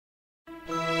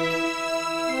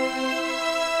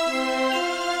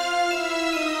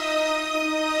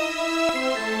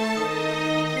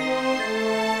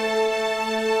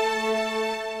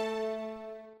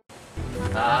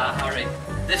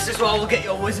where we'll get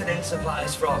your wizarding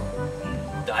supplies from.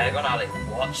 Diagon Alley,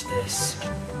 watch this.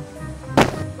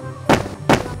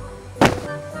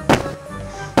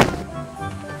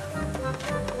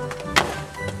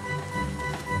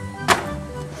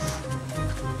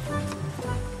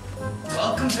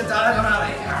 Welcome to Diagon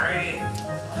Alley, Harry.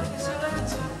 Why is it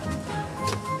late?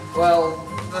 Well,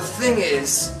 the thing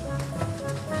is,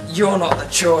 you're not the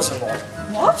chosen one.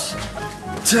 What?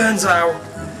 Turns out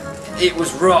it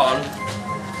was Ron,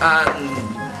 and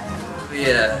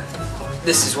yeah,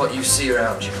 this is what you see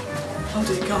around you. Oh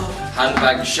dear God.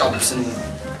 Handbag shops and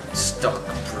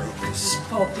stockbrokers.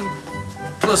 Oh,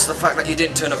 Plus the fact that you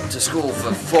didn't turn up to school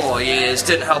for 4 years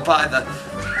didn't help either.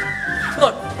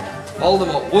 Look,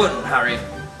 Voldemort won, Harry.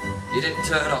 You didn't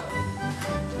turn up.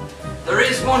 There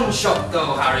is one shop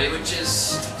though, Harry, which is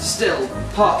still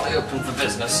partly open for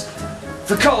business.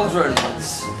 The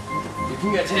Cauldrons. You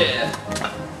can get here.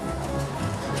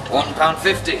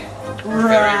 £1.50.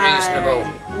 Very reasonable.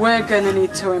 We're gonna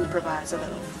need to improvise a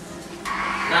little.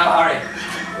 Now, Harry,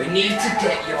 we need to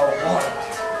get your wand.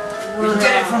 We can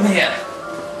get it from here.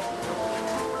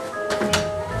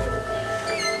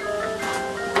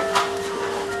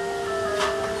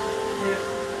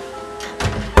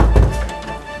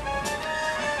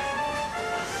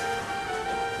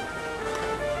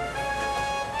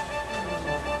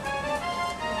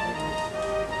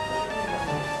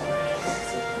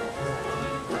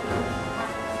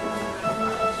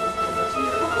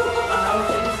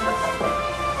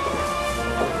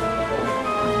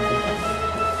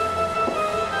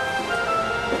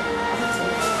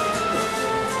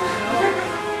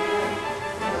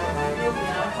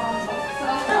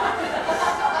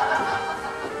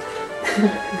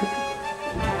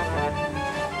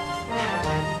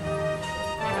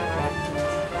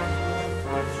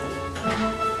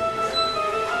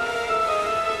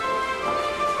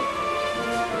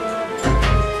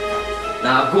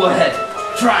 Now go ahead,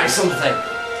 try something.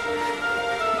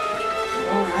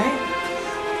 Alright.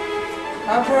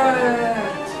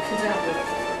 Abracadabra.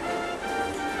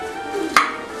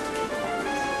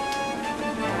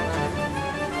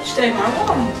 Stay my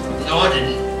wand. No, I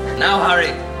didn't. Now,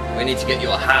 Harry, we need to get you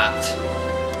a hat.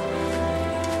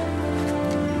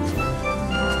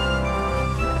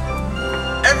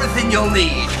 Everything you'll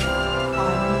need.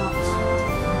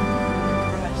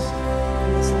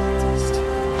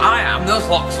 I am. Those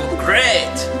locks look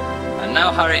great. And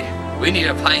now, Harry, we need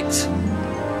a pint.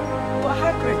 But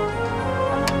Hagrid,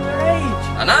 I'm underage.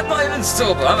 And I'm not even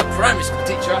sober. I'm a primary school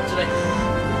teacher actually.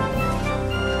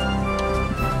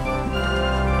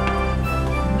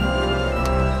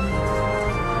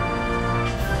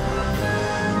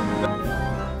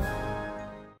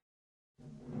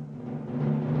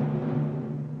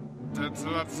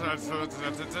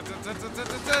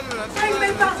 Bring me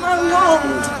back my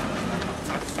wand.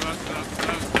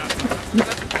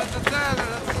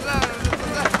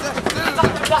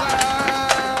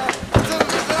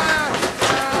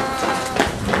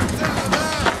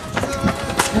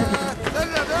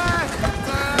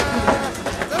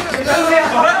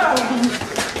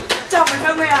 Tell me,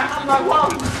 come here, I have my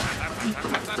wand.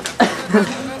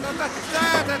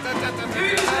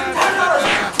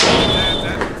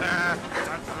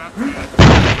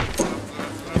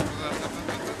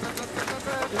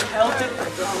 Held it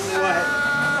the wrong way.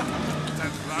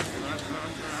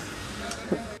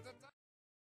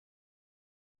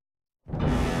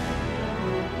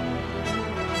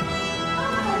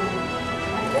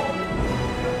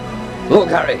 Look,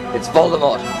 Harry, it's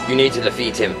Voldemort. You need to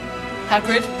defeat him.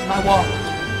 Hagrid, my wand.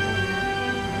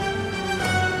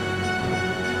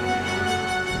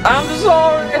 I'm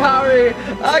sorry, Harry.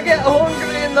 I get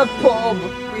hungry in the pub.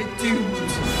 We're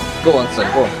doomed. Go on, son,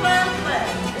 go on.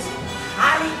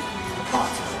 Harry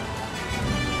Potter.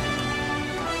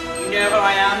 You know who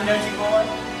I am, don't you, boy?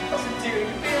 What's it doing?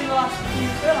 You've been in the last few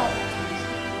films.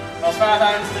 As far as I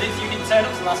understood it, you didn't turn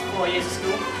up for the last 4 years of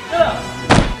school. No.